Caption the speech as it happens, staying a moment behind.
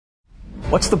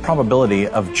What's the probability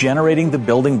of generating the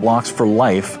building blocks for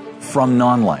life from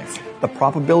non-life? The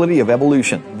probability of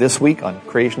evolution, this week on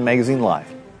Creation Magazine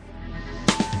Live.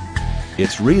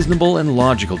 It's reasonable and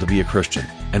logical to be a Christian,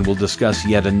 and we'll discuss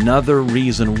yet another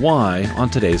reason why on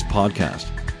today's podcast.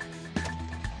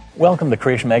 Welcome to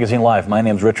Creation Magazine Live. My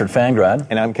name's Richard Fangrad.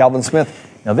 And I'm Calvin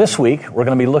Smith. Now this week, we're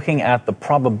going to be looking at the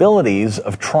probabilities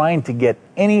of trying to get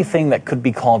anything that could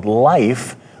be called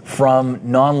life from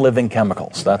non-living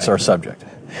chemicals. That's our subject.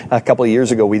 A couple of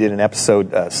years ago, we did an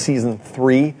episode, Season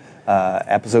 3,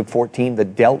 Episode 14,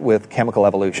 that dealt with chemical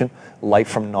evolution, life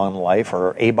from non-life,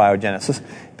 or abiogenesis.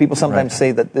 People sometimes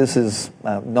say that this is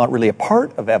not really a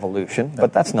part of evolution,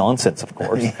 but that's nonsense, of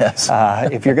course. Yes.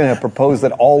 If you're going to propose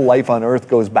that all life on Earth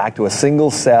goes back to a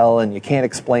single cell and you can't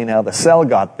explain how the cell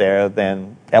got there,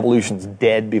 then evolution's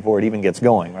dead before it even gets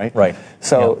going, right? Right.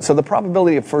 So the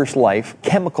probability of first life,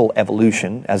 chemical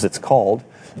evolution, as it's called,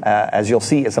 as you'll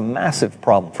see, is a massive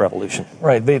problem for evolution.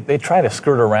 Right. They try to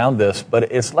skirt around this,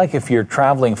 but it's like if you're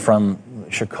traveling from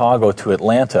Chicago to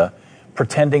Atlanta,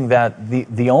 pretending that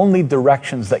the only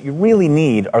directions that you really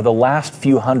need are the last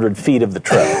few hundred feet of the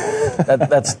trip.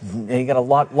 That's you got a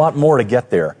lot more to get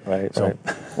there. Right. So, right.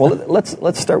 Well,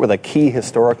 let's start with a key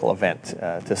historical event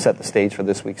to set the stage for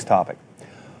this week's topic.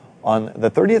 On the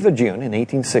 30th of June in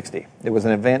 1860, there was an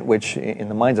event which, in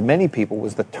the minds of many people,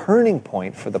 was the turning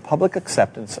point for the public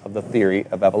acceptance of the theory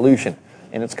of evolution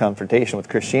in its confrontation with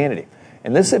Christianity.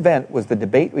 And this event was the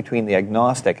debate between the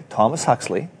agnostic Thomas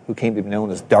Huxley, who came to be known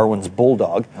as Darwin's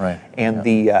bulldog, and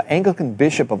the Anglican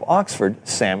Bishop of Oxford,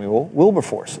 Samuel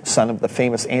Wilberforce, son of the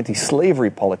famous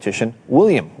anti-slavery politician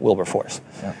William Wilberforce.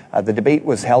 Yeah. The debate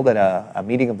was held at a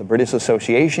meeting of the British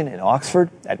Association in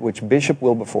Oxford, at which Bishop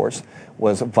Wilberforce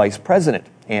was vice president,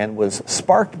 and was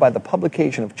sparked by the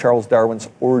publication of Charles Darwin's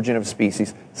Origin of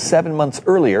Species 7 months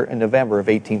earlier in November of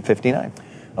 1859.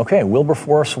 Okay,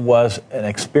 Wilberforce was an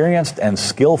experienced and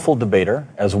skillful debater,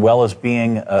 as well as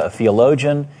being a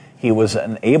theologian. He was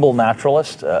an able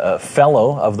naturalist, a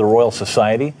fellow of the Royal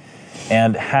Society,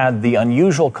 and had the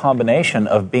unusual combination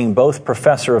of being both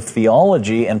professor of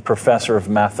theology and professor of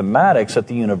mathematics at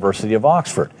the University of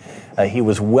Oxford. He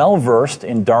was well-versed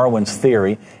in Darwin's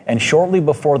theory, and shortly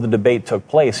before the debate took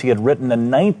place, he had written a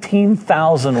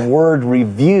 19,000-word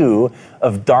review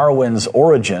of Darwin's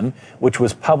Origin, which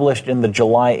was published in the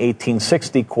July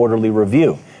 1860 Quarterly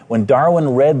Review. When Darwin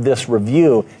read this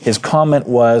review, his comment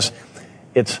was,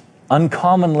 "It's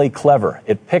uncommonly clever.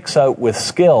 It picks out with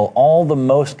skill all the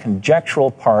most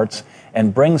conjectural parts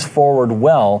and brings forward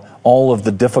well all of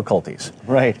the difficulties."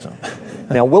 Right.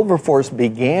 Now, Wilberforce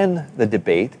began the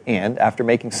debate and, after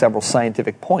making several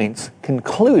scientific points,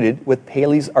 concluded with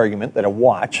Paley's argument that a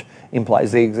watch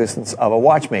implies the existence of a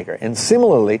watchmaker. And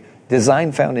similarly,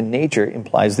 design found in nature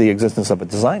implies the existence of a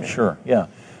designer. Sure, yeah.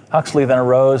 Huxley then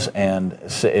arose and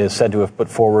is said to have put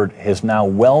forward his now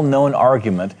well-known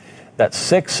argument that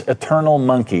 6 eternal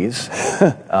monkeys,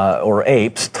 or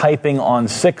apes, typing on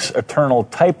 6 eternal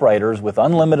typewriters with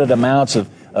unlimited amounts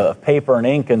of paper and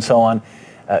ink and so on,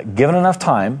 given enough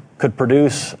time, could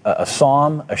produce a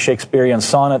psalm, a Shakespearean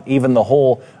sonnet, even the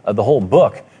whole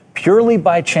book, purely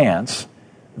by chance,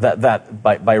 that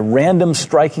by random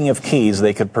striking of keys,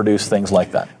 they could produce things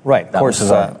like that. Right, of course.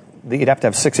 You'd have to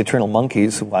have 6 eternal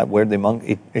monkeys. Where do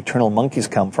the eternal monkeys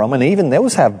come from? And even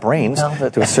those have brains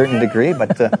to a certain degree.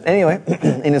 But anyway,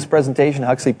 in his presentation,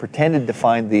 Huxley pretended to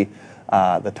find the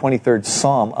 23rd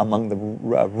Psalm among the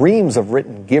reams of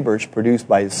written gibberish produced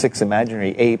by his 6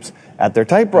 imaginary apes at their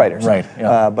typewriters. Right.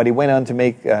 Yeah. But he went on to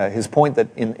make his point that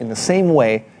in the same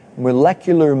way,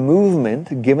 molecular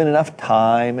movement, given enough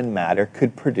time and matter,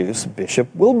 could produce Bishop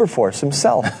Wilberforce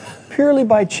himself, purely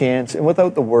by chance and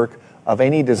without the work of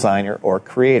any designer or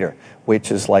creator,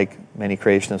 which is like many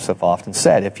creationists have often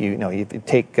said. If you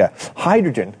take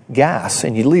hydrogen gas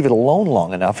and you leave it alone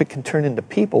long enough, it can turn into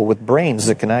people with brains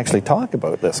that can actually talk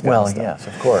about this kind of stuff. Well, yes,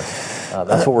 of course.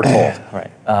 That's what we're told.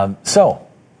 Right. So,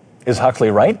 is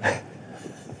Huxley right?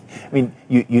 I mean,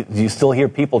 you still hear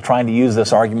people trying to use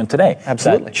this argument today.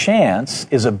 Absolutely. That chance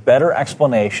is a better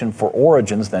explanation for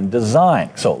origins than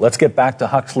design. So let's get back to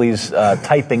Huxley's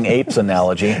typing apes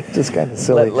analogy. Just kind of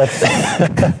silly. Let's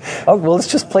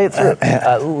just play it through.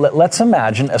 Let's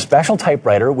imagine a special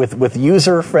typewriter with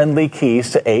user-friendly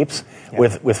keys to apes,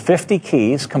 with 50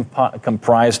 keys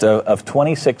comprised of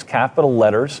 26 capital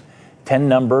letters, 10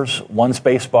 numbers, 1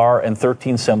 space bar, and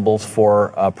 13 symbols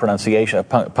for pronunciation,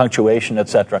 punctuation,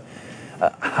 etc.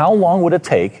 How long would it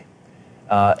take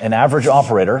an average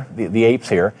operator, the apes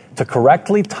here, to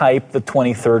correctly type the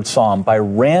 23rd Psalm by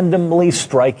randomly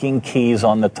striking keys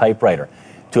on the typewriter?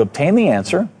 To obtain the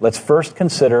answer, let's first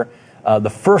consider the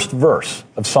first verse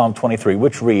of Psalm 23,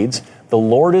 which reads, "The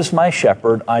Lord is my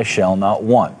shepherd, I shall not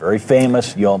want." Very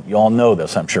famous. You all know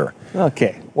this, I'm sure.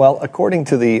 Okay. Well, according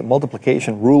to the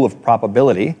multiplication rule of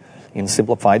probability in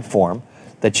simplified form,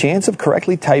 the chance of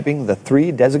correctly typing the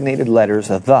 3 designated letters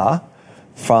 "the"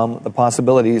 from the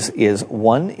possibilities is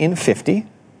 1 in 50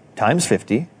 times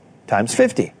 50 times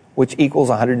 50, which equals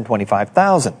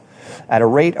 125,000. At a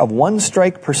rate of 1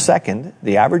 strike per second,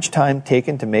 the average time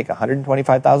taken to make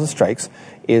 125,000 strikes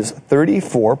is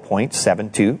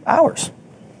 34.72 hours.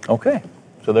 Okay,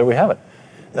 so there we have it.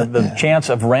 The chance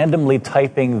of randomly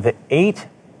typing the 8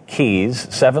 keys,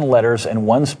 7 letters, and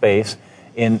 1 space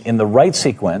in the right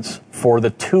sequence for the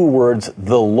 2 words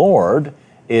 "the Lord"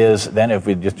 is then, if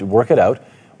we just work it out,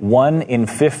 1 in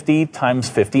 50 times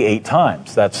 58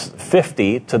 times. That's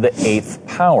 50 to the 8th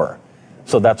power.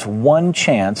 So that's 1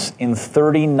 chance in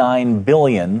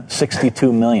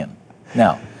 39,062 million.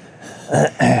 Now,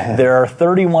 there are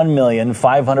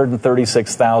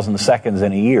 31,536,000 seconds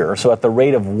in a year. So at the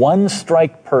rate of 1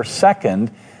 strike per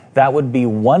second, that would be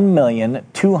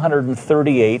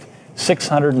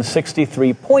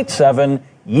 1,238,663.7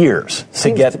 years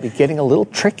Seems to be getting a little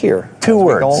trickier 2 as we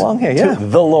words go along here. Yeah. to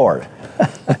the Lord.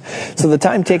 So the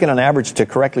time taken on average to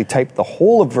correctly type the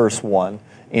whole of verse 1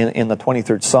 in the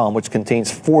 23rd Psalm, which contains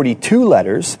 42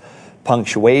 letters,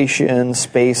 punctuation,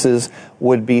 spaces,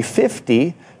 would be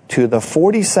 50 to the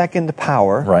 42nd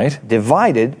power, right,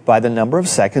 divided by the number of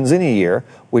seconds in a year,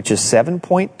 which is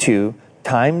 7.2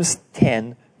 times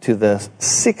 10 to the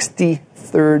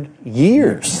 63rd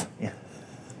years. Yeah.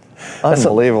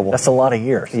 Unbelievable. That's a lot of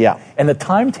years. Yeah. And the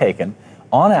time taken,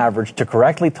 on average, to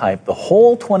correctly type the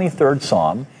whole 23rd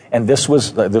Psalm, and this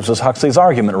was Huxley's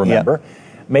argument, remember,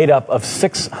 made up of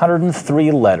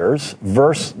 603 letters,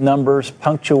 verse numbers,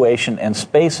 punctuation, and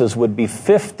spaces, would be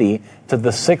 50 to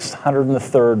the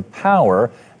 603rd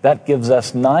power. That gives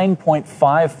us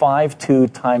 9.552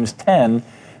 times 10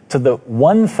 to the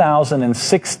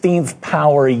 1,016th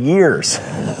power years.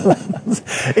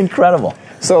 Incredible.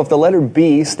 So if the letter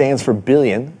B stands for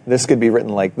billion, this could be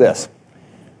written like this.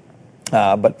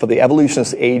 But for the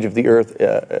evolutionist age of the Earth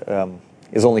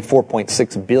is only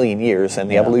 4.6 billion years,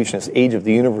 and the evolutionist age of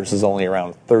the universe is only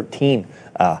around 13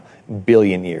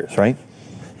 billion years, right?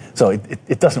 So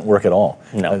it doesn't work at all.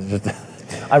 No.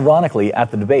 Ironically,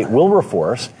 at the debate,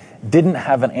 Wilberforce didn't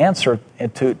have an answer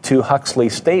to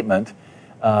Huxley's statement,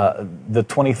 the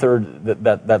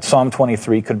 23rd, that Psalm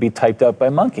 23 could be typed out by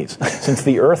monkeys. Since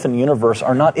the Earth and universe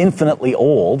are not infinitely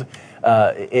old,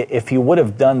 if he would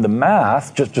have done the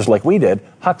math, just like we did,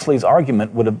 Huxley's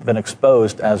argument would have been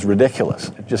exposed as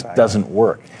ridiculous. It just doesn't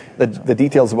work. The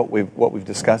details of what we've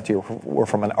discussed here were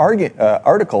from an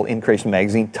article in Creation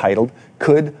Magazine titled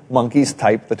 "Could Monkeys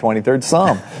Type the 23rd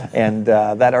Psalm?" And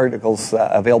that article's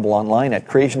available online at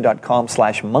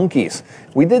creation.com/monkeys.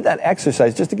 We did that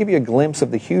exercise just to give you a glimpse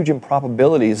of the huge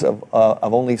improbabilities of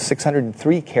only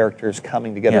 603 characters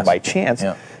coming together by chance.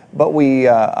 Yeah. But we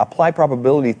apply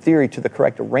probability theory to the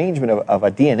correct arrangement of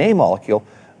a DNA molecule.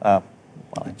 Well,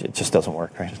 it just doesn't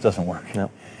work, right? It just doesn't work. No.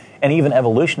 And even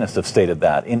evolutionists have stated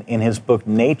that. In his book,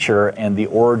 Nature and the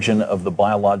Origin of the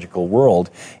Biological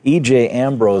World, E.J.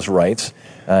 Ambrose writes,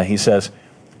 he says,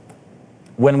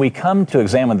 "When we come to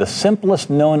examine the simplest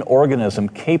known organism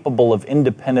capable of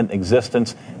independent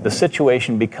existence, the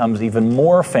situation becomes even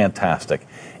more fantastic.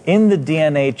 In the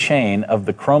DNA chain of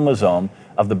the chromosome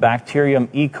of the bacterium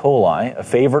E. coli, a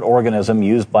favorite organism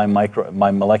used by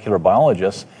molecular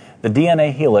biologists, the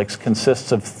DNA helix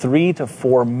consists of 3 to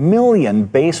 4 million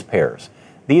base pairs.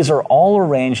 These are all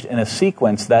arranged in a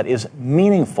sequence that is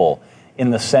meaningful in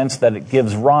the sense that it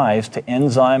gives rise to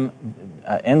enzyme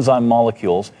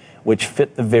molecules which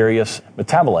fit the various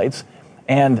metabolites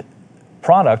and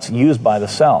products used by the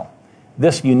cell.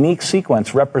 This unique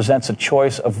sequence represents a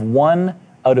choice of 1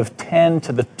 out of 10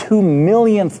 to the 2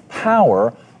 millionth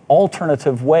power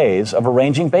alternative ways of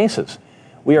arranging bases.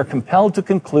 We are compelled to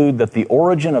conclude that the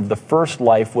origin of the first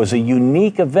life was a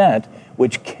unique event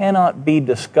which cannot be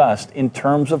discussed in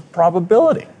terms of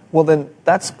probability." Well, then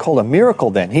that's called a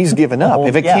miracle then. He's given up.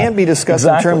 If it can't be discussed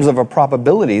in terms of a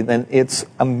probability, then it's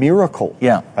a miracle.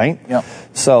 Yeah. Right? Yeah.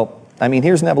 So, I mean,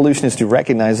 here's an evolutionist who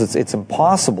recognizes it's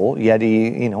impossible, yet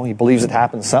he believes it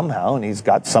happens somehow, and he's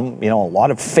got a lot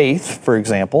of faith, for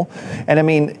example. And I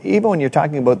mean, even when you're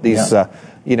talking about these,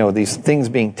 these things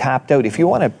being tapped out, if you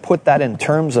want to put that in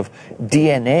terms of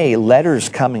DNA, letters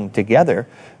coming together,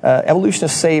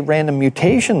 evolutionists say random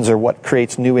mutations are what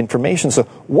creates new information. So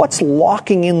what's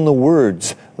locking in the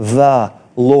words, "the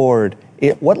Lord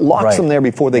What locks Right. them there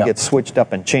before they Yeah. get switched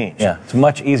up and changed? Yeah, it's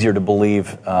much easier to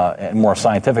believe and more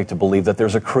scientific to believe that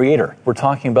there's a creator. We're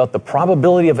talking about the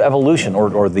probability of evolution,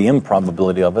 or the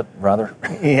improbability of it, rather.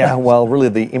 Yeah, well, really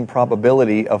the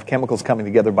improbability of chemicals coming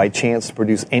together by chance to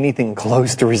produce anything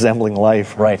close to resembling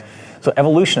life. Right. So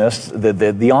evolutionists,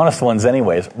 the honest ones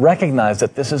anyways, recognize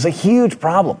that this is a huge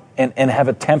problem and have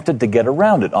attempted to get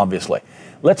around it, obviously.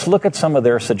 Let's look at some of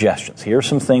their suggestions. Here are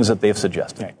some things that they've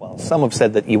suggested. Right. Well, some have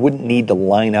said that you wouldn't need to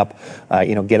line up,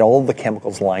 get all the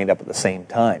chemicals lined up at the same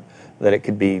time, that it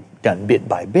could be done bit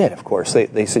by bit, of course.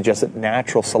 They suggest that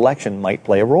natural selection might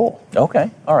play a role. Okay,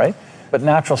 all right. But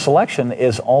natural selection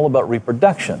is all about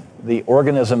reproduction. The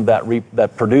organism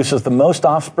that produces the most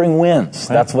offspring wins.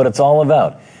 Right. That's what it's all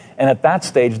about. And at that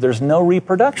stage, there's no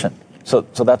reproduction. So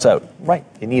that's out. Right.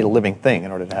 You need a living thing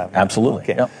in order to have that. Absolutely.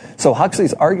 Okay. Yep. So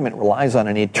Huxley's argument relies on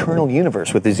an eternal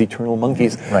universe with these eternal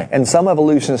monkeys. Right. And some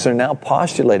evolutionists are now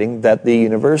postulating that the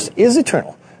universe is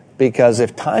eternal. Because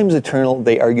if time's eternal,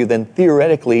 they argue, then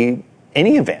theoretically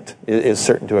any event is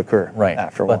certain to occur Right.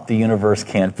 after a while. But the universe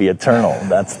can't be eternal.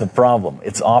 That's the problem.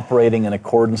 It's operating in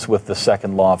accordance with the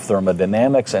second law of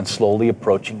thermodynamics and slowly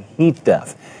approaching heat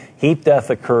death. Heat death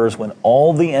occurs when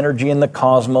all the energy in the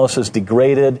cosmos is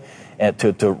degraded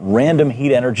to random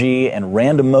heat energy and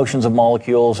random motions of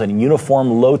molecules and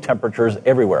uniform low temperatures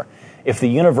everywhere. If the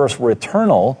universe were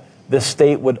eternal, this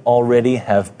state would already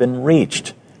have been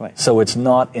reached. Right. So it's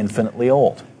not infinitely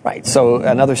old. Right. So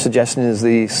another suggestion is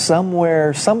the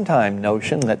somewhere, sometime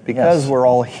notion that because Yes. we're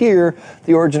all here,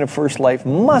 the origin of first life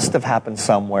must have happened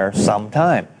somewhere,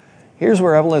 sometime. Here's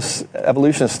where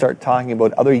evolutionists start talking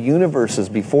about other universes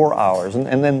before ours,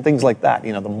 and then things like that,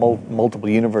 the multiple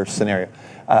universe scenario.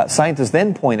 Scientists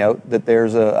then point out that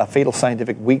there's a fatal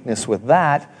scientific weakness with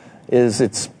that, is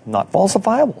it's not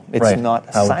falsifiable. It's Right.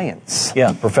 not science.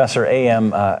 Yeah, Professor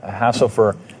A.M.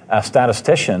 Hassofer, a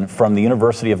statistician from the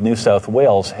University of New South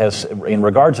Wales, has, in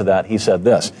regard to that, he said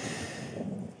this: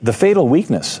 the fatal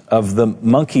weakness of the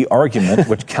monkey argument,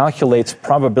 which calculates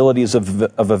probabilities of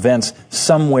events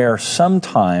somewhere,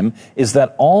 sometime, is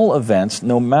that all events,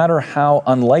 no matter how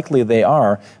unlikely they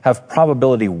are, have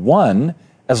probability 1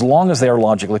 as long as they are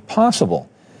logically possible,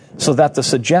 so that the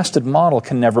suggested model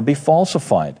can never be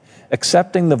falsified.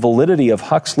 Accepting the validity of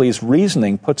Huxley's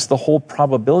reasoning puts the whole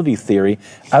probability theory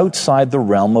outside the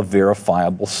realm of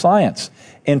verifiable science.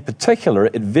 In particular,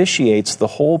 it vitiates the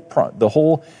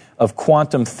whole of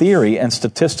quantum theory and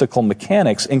statistical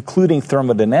mechanics, including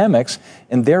thermodynamics,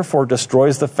 and therefore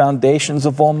destroys the foundations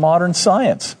of all modern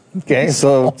science. Okay,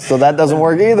 so that doesn't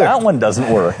work either. That one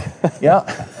doesn't work. Yeah.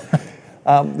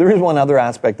 There is one other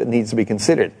aspect that needs to be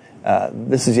considered.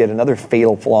 This is yet another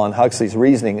fatal flaw in Huxley's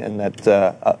reasoning, and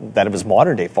that of his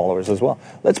modern-day followers as well.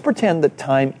 Let's pretend that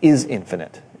time is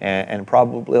infinite, and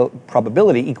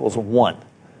probability equals 1.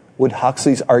 Would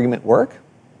Huxley's argument work?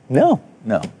 No.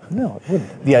 No. No, it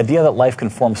wouldn't. The idea that life can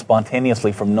form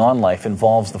spontaneously from non-life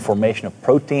involves the formation of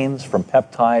proteins from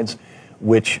peptides,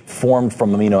 which formed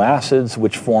from amino acids,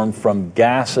 which formed from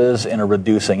gases in a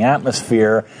reducing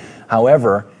atmosphere.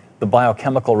 However, the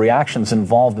biochemical reactions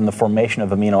involved in the formation of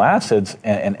amino acids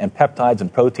and peptides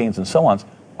and proteins and so on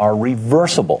are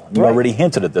reversible. You Right. already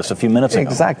hinted at this a few minutes ago.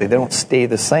 Exactly. They don't stay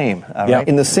the same. Yeah. Right?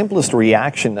 In the simplest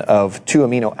reaction of two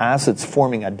amino acids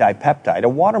forming a dipeptide, a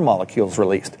water molecule is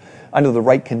released. Under the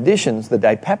right conditions, the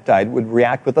dipeptide would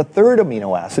react with a third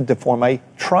amino acid to form a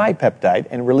tripeptide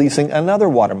and releasing another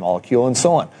water molecule and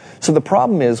so on. So the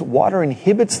problem is water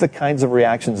inhibits the kinds of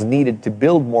reactions needed to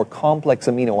build more complex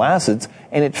amino acids,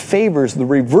 and it favors the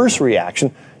reverse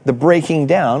reaction, the breaking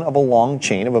down of a long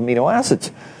chain of amino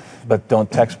acids. But don't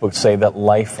textbooks say that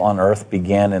life on Earth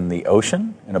began in the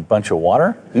ocean, in a bunch of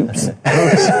water? Oops.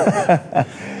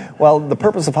 Well, the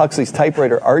purpose of Huxley's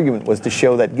typewriter argument was to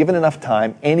show that given enough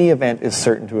time, any event is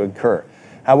certain to occur.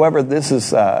 However, this is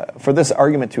for this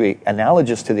argument to be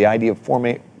analogous to the idea of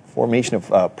formation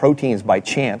of proteins by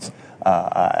chance,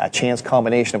 a chance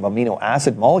combination of amino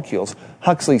acid molecules.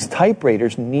 Huxley's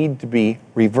typewriters need to be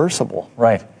reversible.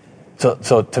 Right.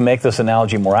 So to make this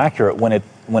analogy more accurate,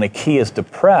 when a key is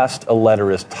depressed, a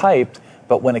letter is typed,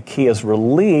 but when a key is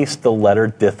released, the letter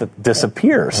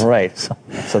disappears. Right.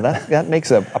 So that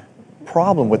makes a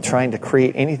problem with trying to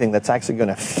create anything that's actually going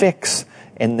to fix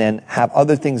and then have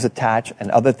other things attach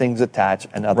and other things attach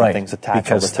and other things attach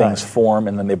because over time. things form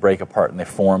and then they break apart, and they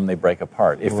form, they break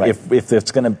apart. If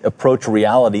it's going to approach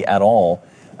reality at all,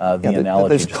 the analogy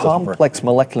there's just doesn't work. complex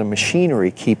molecular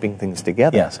machinery keeping things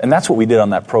together. Yes, and that's what we did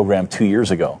on that program 2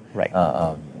 years ago. Right.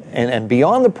 And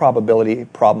beyond the probability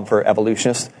problem for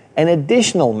evolutionists An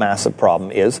additional massive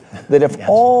problem is that if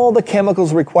all the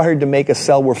chemicals required to make a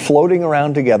cell were floating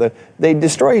around together, they'd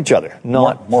destroy each other,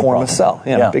 not more form problems. a cell.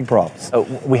 Yeah, big problems.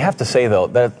 We have to say, though,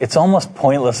 that it's almost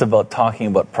pointless about talking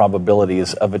about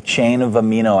probabilities of a chain of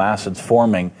amino acids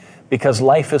forming, because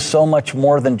life is so much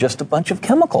more than just a bunch of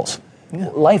chemicals. Yeah.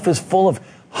 Life is full of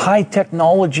high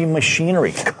technology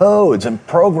machinery, codes and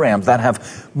programs that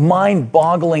have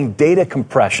mind-boggling data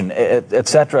compression, et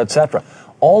cetera,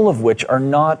 all of which are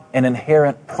not an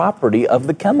inherent property of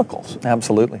the chemicals.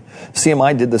 Absolutely.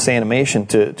 CMI did this animation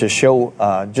to show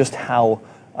just how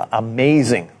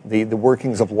amazing the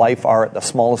workings of life are at the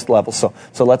smallest level. So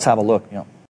let's have a look. Yeah.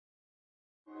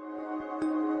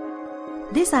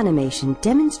 This animation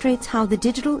demonstrates how the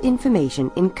digital information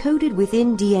encoded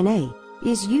within DNA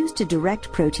is used to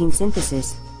direct protein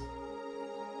synthesis.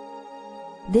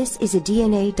 This is a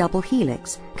DNA double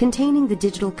helix containing the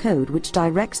digital code which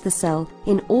directs the cell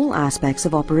in all aspects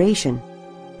of operation.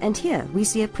 And here we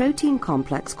see a protein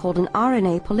complex called an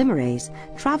RNA polymerase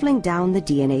traveling down the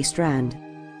DNA strand.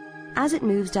 As it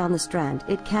moves down the strand,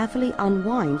 it carefully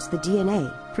unwinds the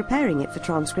DNA, preparing it for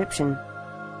transcription.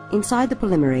 Inside the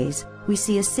polymerase, we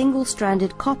see a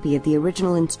single-stranded copy of the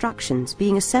original instructions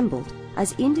being assembled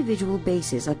as individual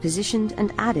bases are positioned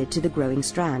and added to the growing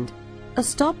strand. A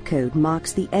stop code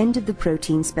marks the end of the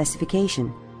protein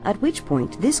specification, at which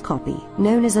point this copy,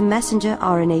 known as a messenger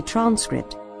RNA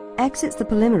transcript, exits the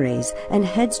polymerase and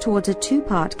heads towards a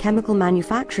two-part chemical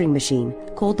manufacturing machine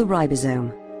called the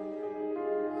ribosome.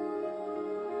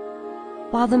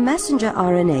 While the messenger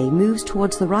RNA moves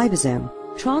towards the ribosome,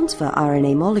 transfer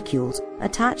RNA molecules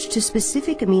attach to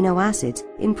specific amino acids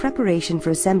in preparation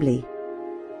for assembly.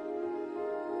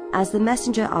 As the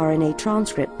messenger RNA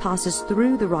transcript passes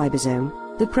through the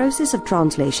ribosome, the process of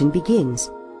translation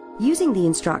begins. Using the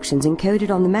instructions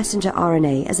encoded on the messenger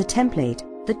RNA as a template,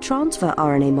 the transfer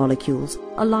RNA molecules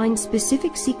align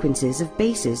specific sequences of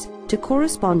bases to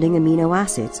corresponding amino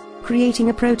acids, creating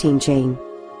a protein chain.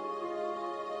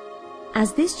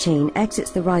 As this chain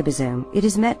exits the ribosome, it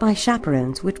is met by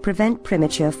chaperones which prevent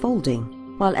premature folding,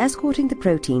 while escorting the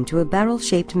protein to a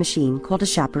barrel-shaped machine called a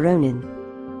chaperonin.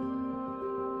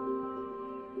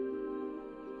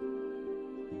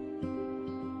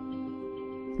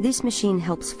 This machine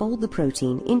helps fold the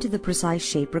protein into the precise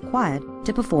shape required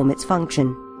to perform its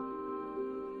function.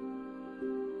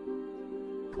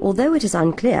 Although it is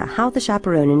unclear how the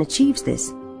chaperonin achieves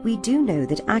this, we do know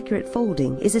that accurate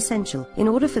folding is essential in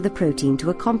order for the protein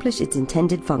to accomplish its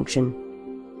intended function.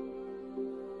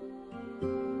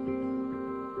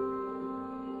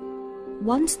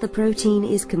 Once the protein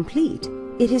is complete,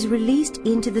 it is released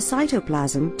into the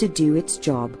cytoplasm to do its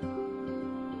job.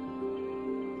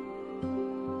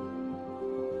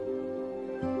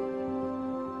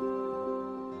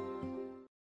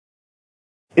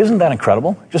 Isn't that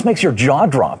incredible? Just makes your jaw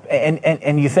drop.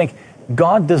 And you think,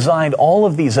 God designed all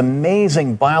of these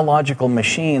amazing biological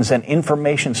machines and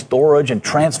information storage and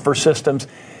transfer systems,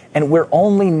 and we're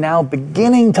only now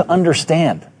beginning to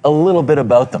understand a little bit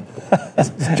about them.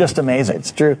 It's just amazing.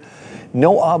 It's true.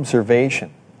 No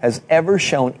observation has ever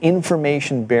shown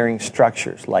information-bearing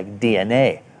structures like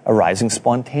DNA arising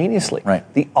spontaneously. Right.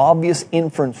 The obvious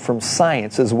inference from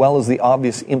science, as well as the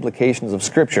obvious implications of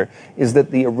Scripture, is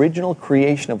that the original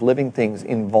creation of living things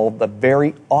involved the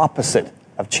very opposite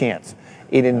of chance.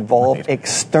 It involved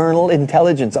external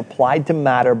intelligence applied to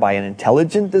matter by an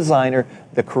intelligent designer,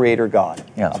 the Creator God.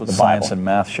 Yeah, that's what science and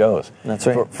math shows. That's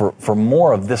right. For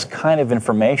more of this kind of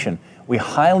information, we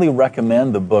highly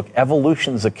recommend the book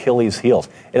Evolution's Achilles' Heels.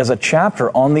 It has a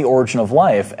chapter on the origin of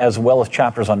life, as well as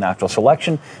chapters on natural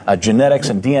selection, genetics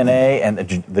and DNA, and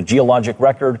the geologic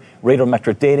record,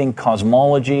 radiometric dating,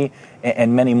 cosmology,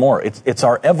 and many more. It's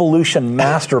our evolution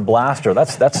master blaster.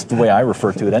 That's the way I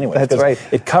refer to it anyway. That's right.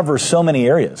 It covers so many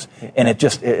areas, and it's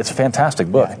a fantastic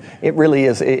book. Yeah, it really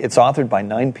is. It's authored by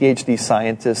 9 PhD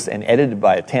scientists and edited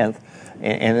by a 10th.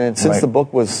 And then since the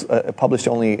book was published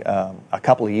only a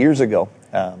couple of years ago,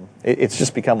 it's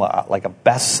just become like a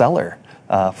bestseller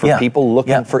for people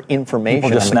looking for information.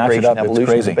 People just snatch it up. It's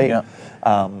crazy. Yeah.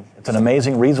 It's an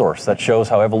amazing resource that shows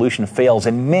how evolution fails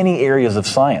in many areas of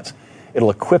science. It'll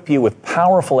equip you with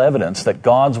powerful evidence that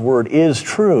God's Word is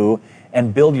true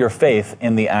and build your faith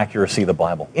in the accuracy of the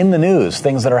Bible. In the news,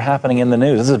 things that are happening in the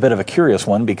news. This is a bit of a curious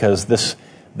one because this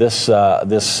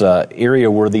area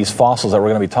where these fossils that we're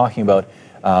going to be talking about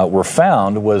were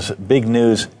found was big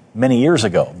news many years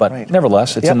ago. But Right.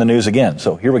 nevertheless, it's Yep. in the news again.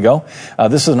 So here we go.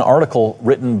 This is an article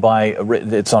written by,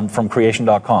 from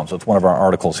creation.com, so it's one of our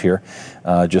articles here,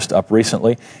 just up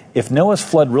recently. If Noah's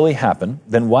flood really happened,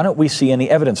 then why don't we see any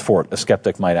evidence for it, a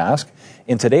skeptic might ask.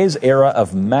 In today's era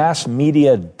of mass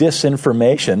media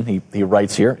disinformation, he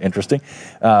writes here, interesting,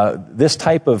 this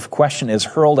type of question is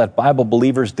hurled at Bible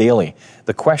believers daily.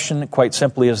 The question, quite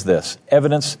simply, is this: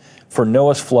 evidence for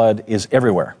Noah's flood is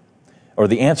everywhere. Or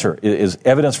the answer is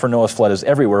evidence for Noah's flood is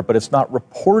everywhere, but it's not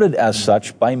reported as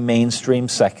such by mainstream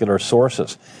secular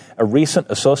sources. A recent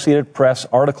Associated Press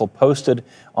article posted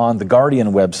on the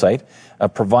Guardian website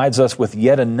provides us with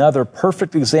yet another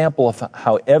perfect example of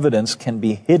how evidence can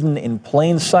be hidden in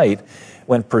plain sight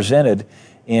when presented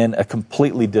in a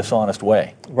completely dishonest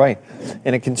way. Right.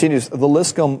 And it continues, the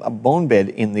Liscombe bone bed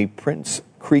in the Prince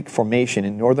Creek Formation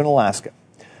in northern Alaska.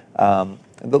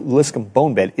 The Liscombe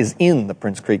bone bed is in the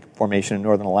Prince Creek Formation in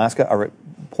northern Alaska. A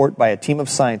report by a team of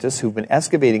scientists who've been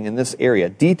excavating in this area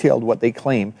detailed what they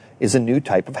claim is a new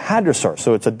type of hadrosaur.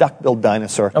 So it's a duck-billed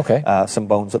dinosaur, Okay. Some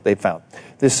bones that they found.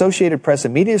 The Associated Press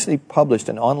immediately published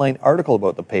an online article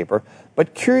about the paper,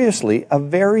 but curiously, a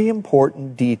very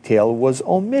important detail was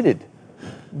omitted.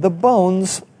 The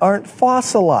bones aren't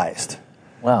fossilized.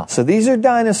 Wow. So these are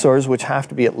dinosaurs which have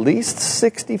to be at least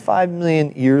 65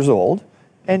 million years old,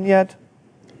 and yet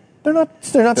they're not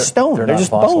stone. They're not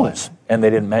just fossilized. bones. And they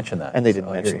didn't mention that. And they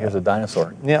didn't mention Here's that. a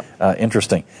dinosaur. Yep.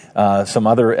 Interesting. Some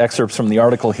other excerpts from the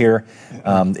article here.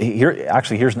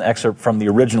 Here's an excerpt from the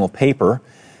original paper.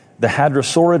 The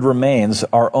hadrosaurid remains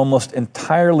are almost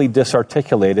entirely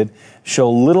disarticulated, show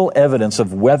little evidence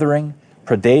of weathering,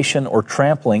 predation, or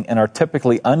trampling, and are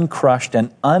typically uncrushed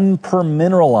and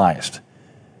unpermineralized.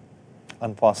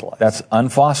 Unfossilized. That's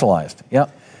unfossilized.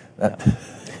 Yep.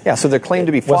 Yeah, so they're claimed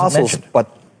to be Wasn't fossils, mentioned.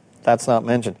 but that's not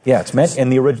mentioned. Yeah, it's meant,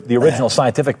 and the original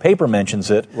scientific paper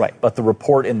mentions it, Right. but the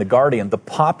report in The Guardian, the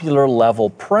popular level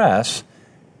press,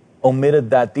 omitted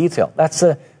that detail. That's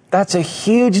a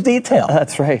huge detail.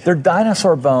 That's right. They're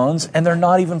dinosaur bones, and they're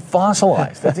not even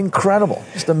fossilized. That's incredible.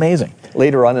 Just amazing.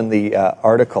 Later on in the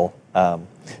article,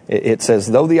 it says,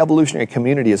 though the evolutionary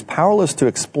community is powerless to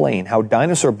explain how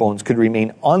dinosaur bones could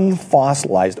remain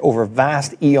unfossilized over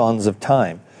vast eons of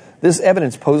time, this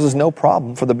evidence poses no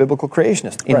problem for the biblical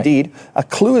creationist. Right. Indeed, a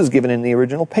clue is given in the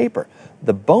original paper.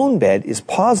 The bone bed is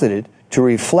posited to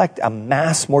reflect a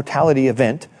mass mortality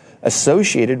event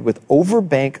associated with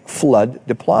overbank flood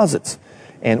deposits,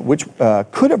 and which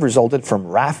could have resulted from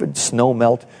rapid snow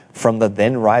melt from the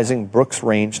then rising Brooks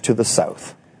Range to the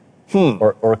south.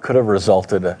 Or it could have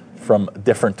resulted from a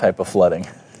different type of flooding.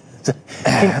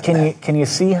 Can you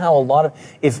see how a lot of,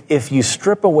 if you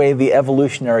strip away the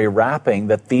evolutionary wrapping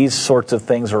that these sorts of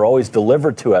things are always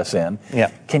delivered to us in, Yeah.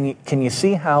 can you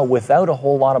see how without a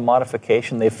whole lot of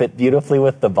modification they fit beautifully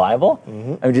with the Bible?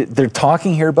 Mm-hmm. I mean, they're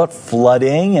talking here about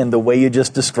flooding and the way you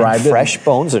just described And it. fresh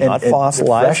bones, they're not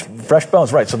fossilized. Fresh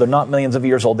bones, right. So they're not millions of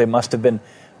years old. They must have been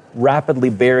rapidly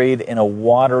buried in a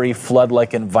watery,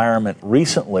 flood-like environment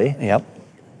recently. Yep.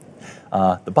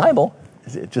 The Bible,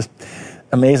 it's just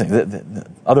amazing. The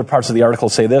other parts of the article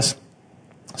say this.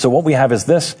 So what we have is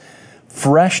this.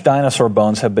 Fresh dinosaur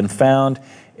bones have been found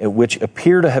which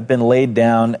appear to have been laid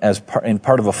down as in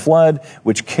part of a flood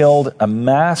which killed a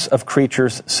mass of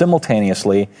creatures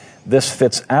simultaneously. This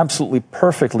fits absolutely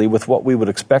perfectly with what we would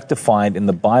expect to find in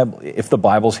the Bible if the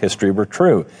Bible's history were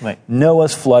true. Right.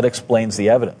 Noah's flood explains the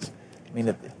evidence. I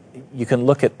mean, you can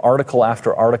look at article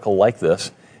after article like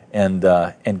this and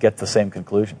get the same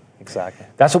conclusion. Exactly.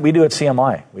 That's what we do at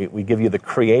CMI. We give you the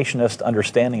creationist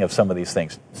understanding of some of these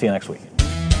things. See you next week.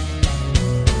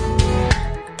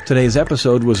 Today's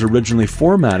episode was originally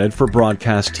formatted for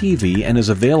broadcast TV and is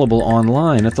available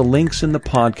online at the links in the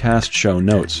podcast show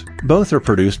notes. Both are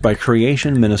produced by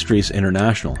Creation Ministries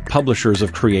International, publishers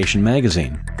of Creation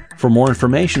Magazine. For more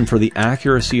information for the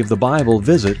accuracy of the Bible,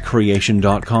 visit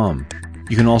creation.com.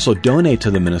 You can also donate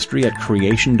to the ministry at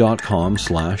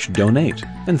creation.com/donate.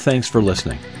 And thanks for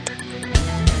listening.